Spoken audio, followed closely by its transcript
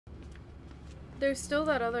There's still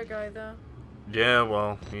that other guy, though. Yeah,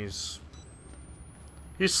 well, he's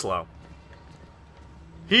slow.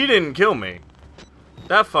 He didn't kill me.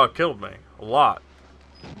 That fuck killed me. A lot.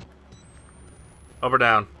 Up or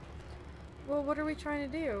down? Well, what are we trying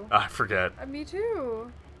to do? I forget. Me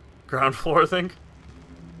too. Ground floor, I think?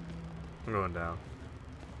 I'm going down.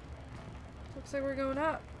 Looks like we're going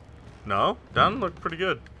up. No? Down looked pretty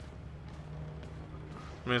good.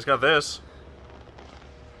 I mean, it's got this.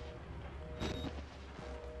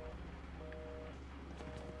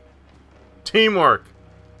 Teamwork!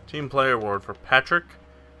 Team Player Award for Patrick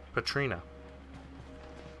Petrina.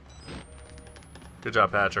 Good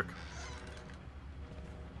job, Patrick.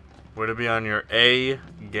 Way to be on your A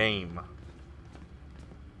game.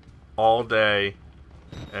 All day,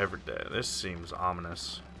 every day. This seems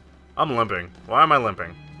ominous. I'm limping. Why am I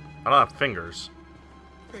limping? I don't have fingers.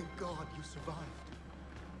 Thank God you survived.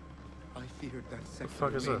 I feared that The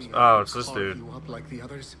fuck is this? maniac Oh, would it's this carve dude. You up like the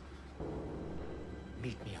others.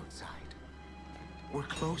 Meet me outside. We're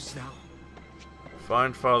close now.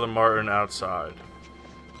 Find Father Martin outside.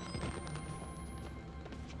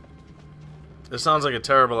 This sounds like a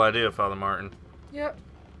terrible idea, Father Martin. Yep.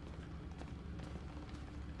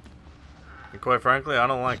 And quite frankly, I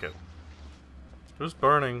don't like it. Who's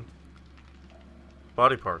burning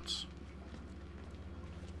body parts?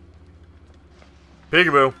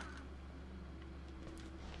 Peekaboo.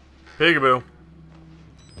 Peekaboo.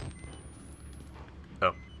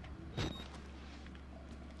 Oh.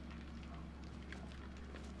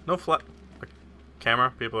 No flat.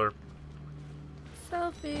 Camera. People are.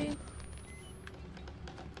 Selfie.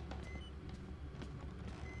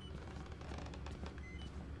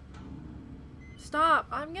 Stop.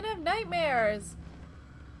 I'm gonna have nightmares.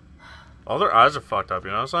 All their eyes are fucked up.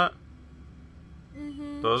 You notice that?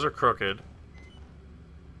 Mm-hmm. Those are crooked.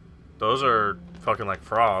 Those are fucking like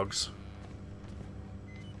frogs.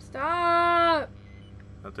 Stop.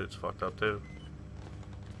 That dude's fucked up too.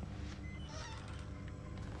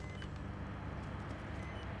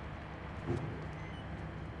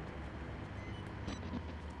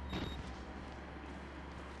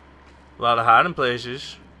 A lot of hiding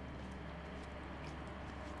places.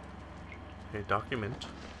 A document.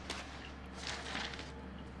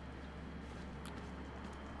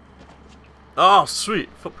 Oh, sweet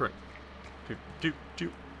footprint. Doop doop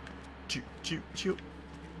doop doop doop doop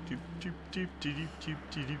doop doop doop doop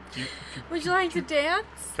doop doop. Would you like to dance?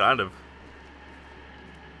 Kind of.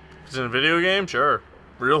 If it's in a video game, sure.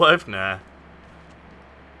 Real life, nah.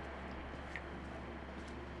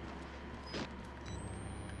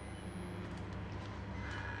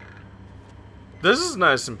 This is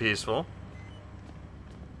nice and peaceful.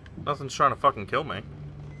 Nothing's trying to fucking kill me.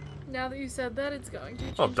 Now that you said that, it's going to.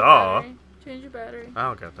 Change Oh, your duh. battery. Change your battery.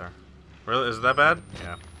 I'll get there. Really? Is it that bad?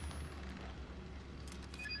 Yeah.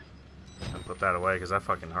 I'll put that away because that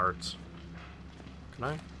fucking hurts. Can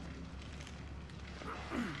I?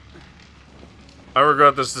 I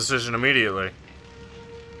regret this decision immediately.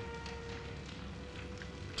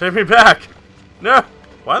 Take me back! No!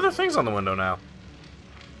 Why are there things on the window now?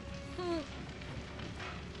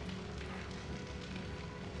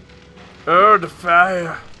 Oh, the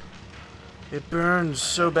fire! It burns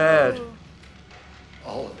so bad. Oh.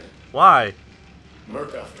 All of it. Why?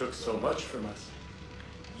 Murkoff took so much from us.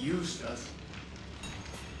 Used us.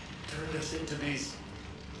 Turned us into these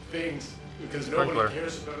things because Sprinkler. nobody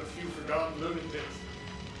cares about a few forgotten lunatics.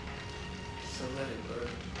 So let it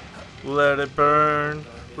burn. Let it burn.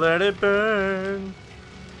 Let it burn.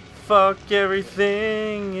 Fuck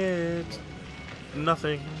everything. It's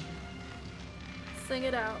nothing. Sing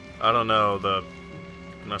it out. I don't know the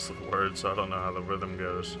rest of the words, so I don't know how the rhythm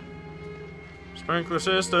goes. Sprinkler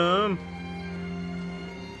system.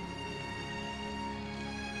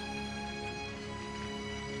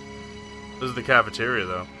 This is the cafeteria,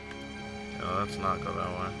 though. No, let's not go that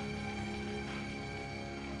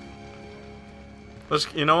way.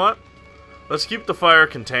 You know what? Let's keep the fire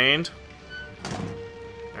contained.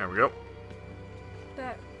 There we go.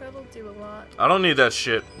 That'll do a lot. I don't need that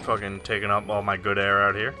shit fucking taking up all my good air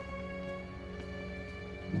out here.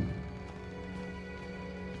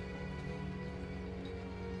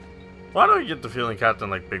 Why do I get the feeling Captain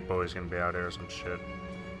like Big Boy's gonna be out here or some shit?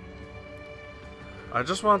 I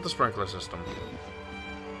just want the sprinkler system.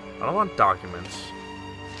 I don't want documents.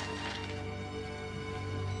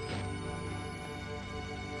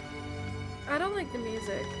 I don't like the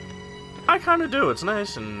music. I kinda do. It's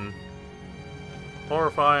nice and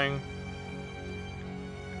horrifying.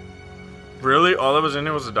 Really? All that was in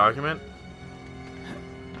it was a document?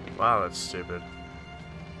 Wow, that's stupid.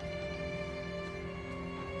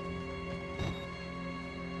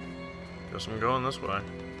 Guess I'm going this way.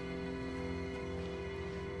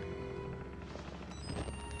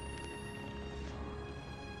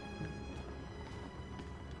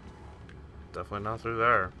 Definitely not through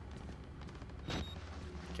there.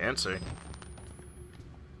 Can't see.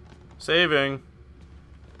 Saving.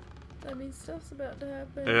 That means stuff's about to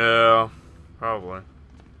happen. Yeah, probably.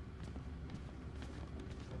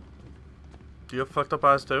 Do you have fucked up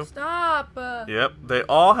eyes too? Stop! Yep, they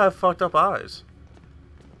all have fucked up eyes.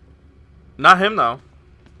 Not him though.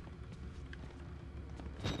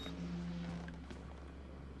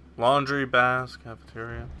 Laundry, baths,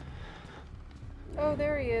 cafeteria. Oh,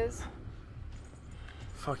 there he is.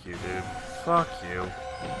 Fuck you, dude. Fuck you.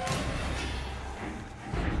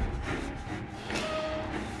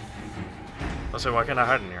 Let's say, why can't I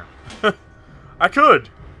hide in here? I could!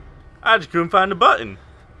 I just couldn't find the button.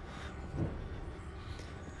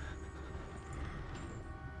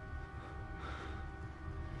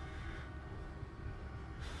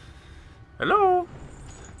 Hello?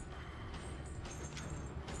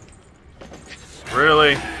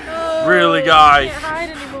 Really? No, Really, guy? I can't hide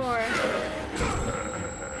anymore.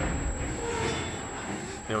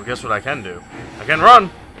 You know, guess what I can do? I can run!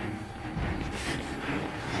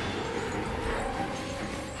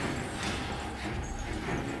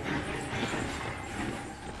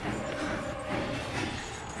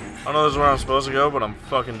 I don't know this is where I'm supposed to go, but I'm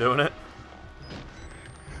fucking doing it.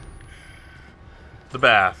 The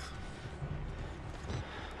bath.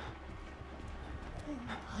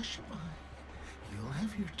 Hush, boy. You'll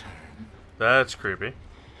have your turn. That's creepy.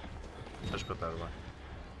 I should put that away.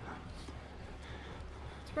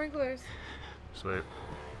 Sprinklers. Sweet.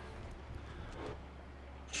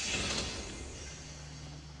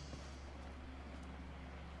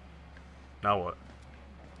 Now what?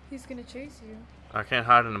 He's gonna chase you. I can't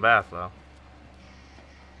hide in the bath, though.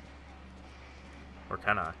 Or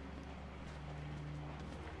can I?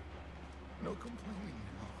 No complaining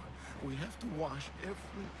now. We have to wash every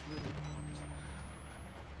little part.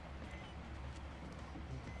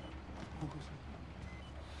 Who goes in?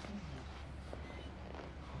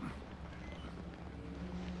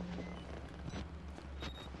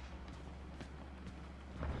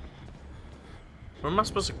 Where am I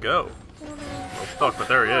supposed to go? I don't know. Oh fuck, but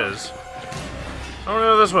there he is. I want to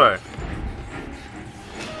go this way.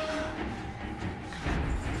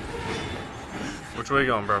 Which way are you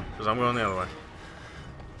going, bro? Because I'm going the other way.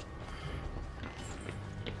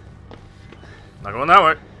 Not going that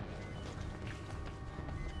way.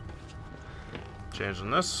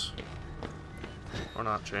 Changing this. We're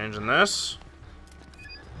not changing this.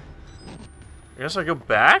 I guess I go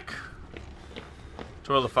back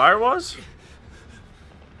to where the fire was?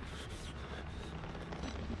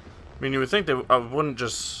 I mean, you would think I wouldn't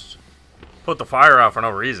just put the fire out for no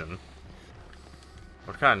reason.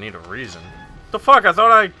 I kind of need a reason. The fuck? I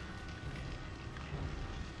thought I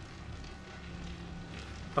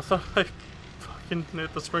fucking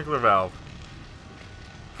hit the sprinkler valve.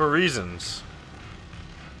 For reasons.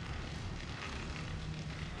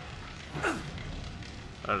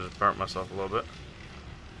 I just burnt myself a little bit.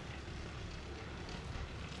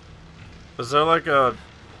 Is there like a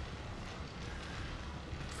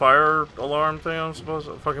fire alarm thing I'm supposed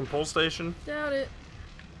to, fucking pull station? Doubt it.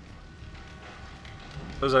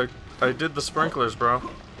 Cause I did the sprinklers, bro.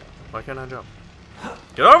 Why can't I jump?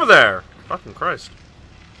 Get over there! Fucking Christ.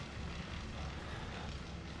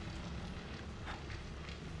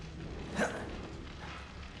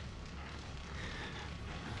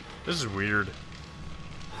 This is weird.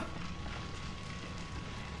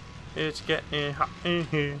 It's getting hot in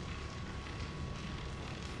here.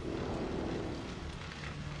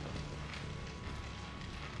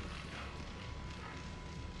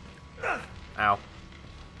 Ow.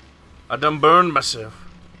 I done burned myself.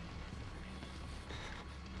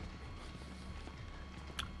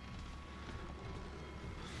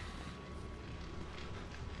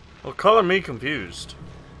 Well, color me confused.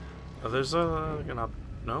 Oh, there's a...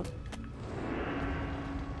 no?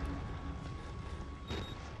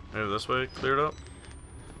 Maybe this way cleared up?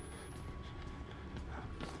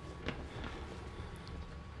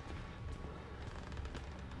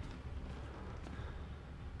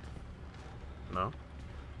 No?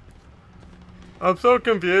 I'm so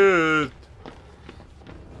confused.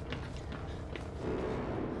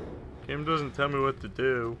 Game doesn't tell me what to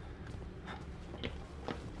do.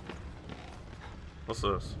 What's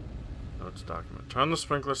this? No, it's document. Turn the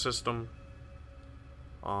sprinkler system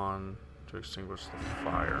on to extinguish the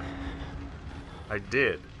fire. I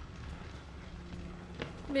did.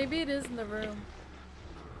 Maybe it is in the room.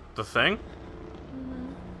 The thing?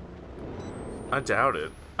 Mm-hmm. I doubt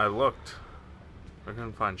it. I looked. I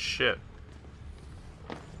couldn't find shit.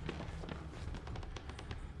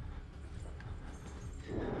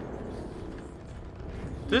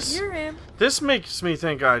 Hear him. This makes me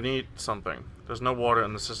think I need something. There's no water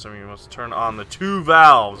in the system. You must turn on the 2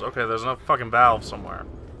 valves. Okay, there's no fucking valve somewhere.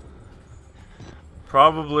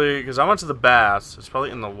 Probably because I went to the baths. It's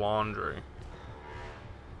probably in the laundry.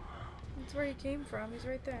 That's where he came from. He's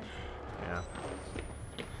right there. Yeah.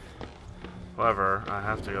 However, I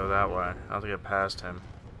have to go that way. I have to get past him.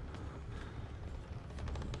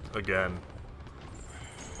 Again.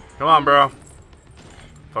 Come on, bro.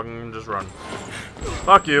 Fucking just run.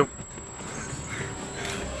 Fuck you.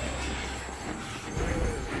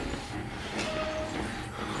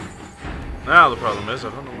 Now the problem is I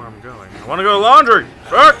don't know where I'm going. I want to go to laundry.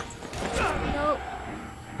 Fuck. Nope.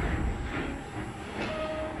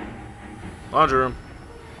 Laundry room.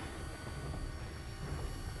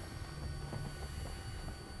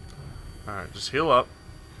 Alright, just heal up.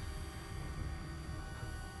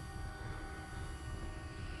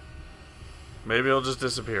 Maybe it'll just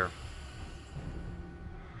disappear.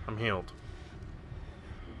 I'm healed.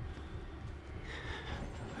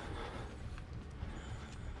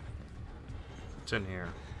 It's in here.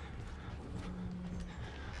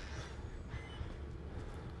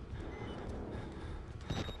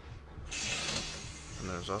 And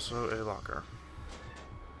there's also a locker.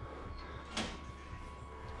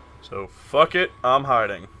 So, fuck it, I'm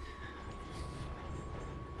hiding.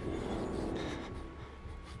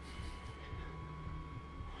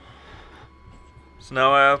 So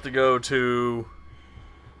now I have to go to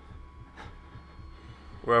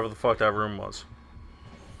wherever the fuck that room was.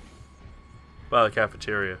 By the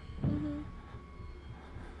cafeteria. Mm-hmm.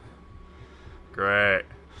 Great.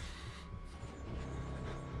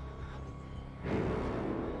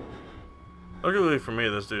 Luckily for me,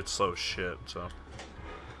 this dude's slow as shit, so.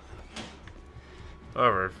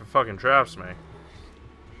 However, if it fucking traps me.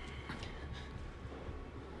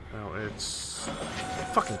 No, it's.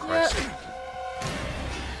 Fucking Christ. Yeah.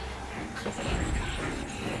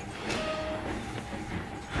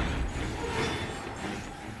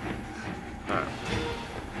 Alright.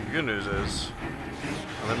 The good news is,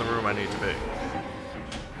 I'm in the room I need to be.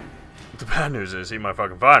 The bad news is, he might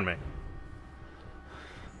fucking find me. I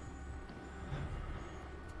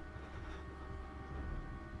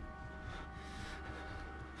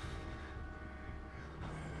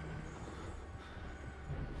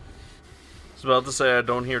was about to say I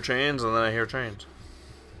don't hear chains, and then I hear chains.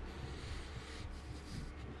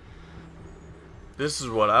 This is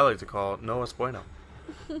what I like to call no es bueno.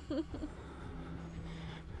 Am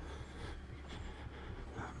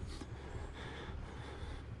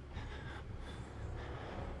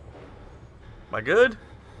I good?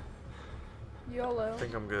 YOLO. I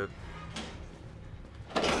think I'm good.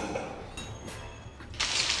 How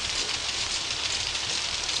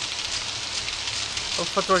the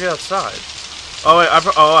fuck do I get outside? Oh wait, I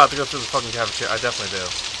have to go through the fucking cafeteria. I definitely do.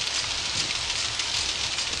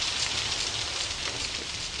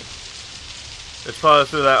 It's probably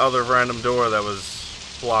through that other random door that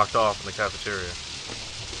was blocked off in the cafeteria.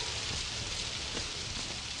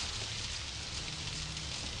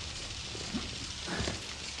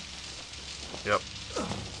 Yep.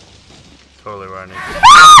 Totally where I need to be.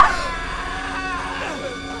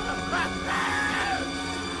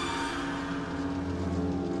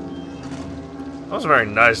 That was very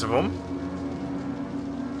nice of him.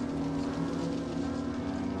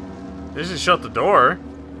 He just shut the door.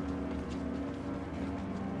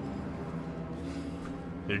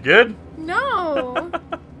 You good? No.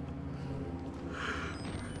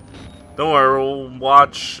 Don't worry, we'll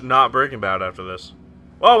watch not Breaking Bad after this.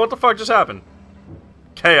 Whoa, what the fuck just happened?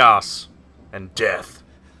 Chaos and death.